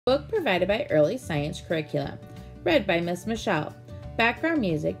Book provided by Early Science Curriculum. Read by Miss Michelle. Background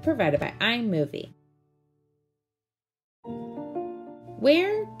music provided by iMovie.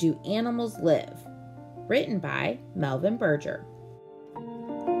 Where do animals live? Written by Melvin Berger.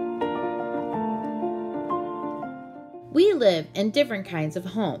 We live in different kinds of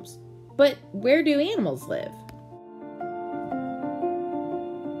homes, but where do animals live?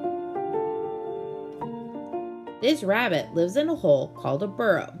 This rabbit lives in a hole called a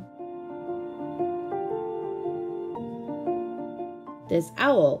burrow. This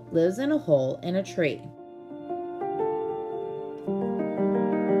owl lives in a hole in a tree.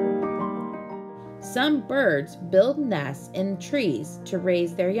 Some birds build nests in trees to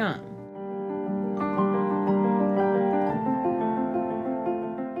raise their young.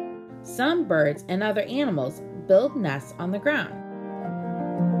 Some birds and other animals build nests on the ground.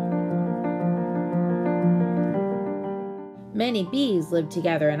 Many bees live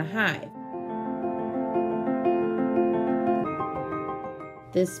together in a hive.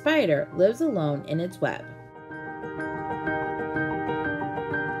 This spider lives alone in its web.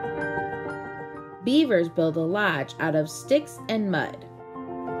 Beavers build a lodge out of sticks and mud.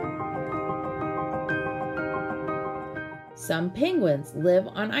 Some penguins live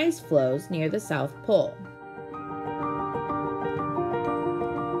on ice floes near the South Pole.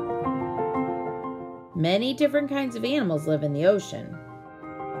 Many different kinds of animals live in the ocean.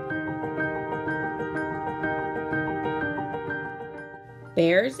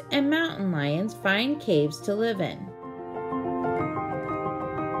 Bears and mountain lions find caves to live in.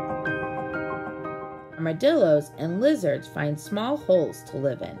 Armadillos and lizards find small holes to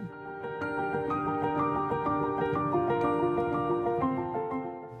live in.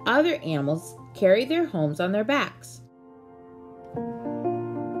 Other animals carry their homes on their backs.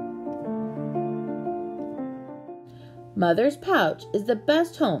 Mother's pouch is the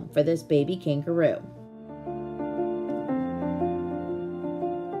best home for this baby kangaroo.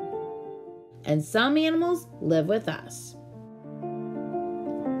 And some animals live with us.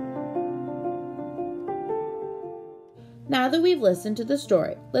 Now that we've listened to the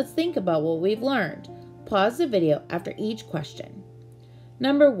story, let's think about what we've learned. Pause the video after each question.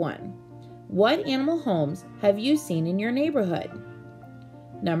 Number 1. What animal homes have you seen in your neighborhood?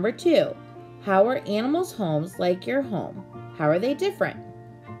 Number 2. How are animals' homes like your home? How are they different?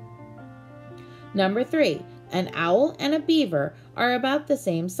 Number 3. An owl and a beaver are about the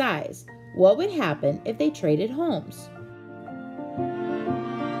same size. What would happen if they traded homes?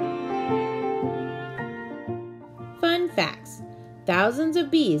 Fun facts. Thousands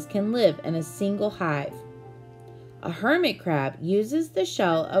of bees can live in a single hive. A hermit crab uses the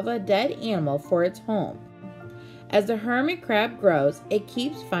shell of a dead animal for its home. As the hermit crab grows, it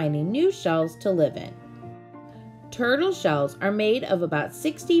keeps finding new shells to live in. Turtle shells are made of about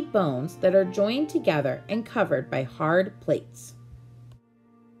 60 bones that are joined together and covered by hard plates.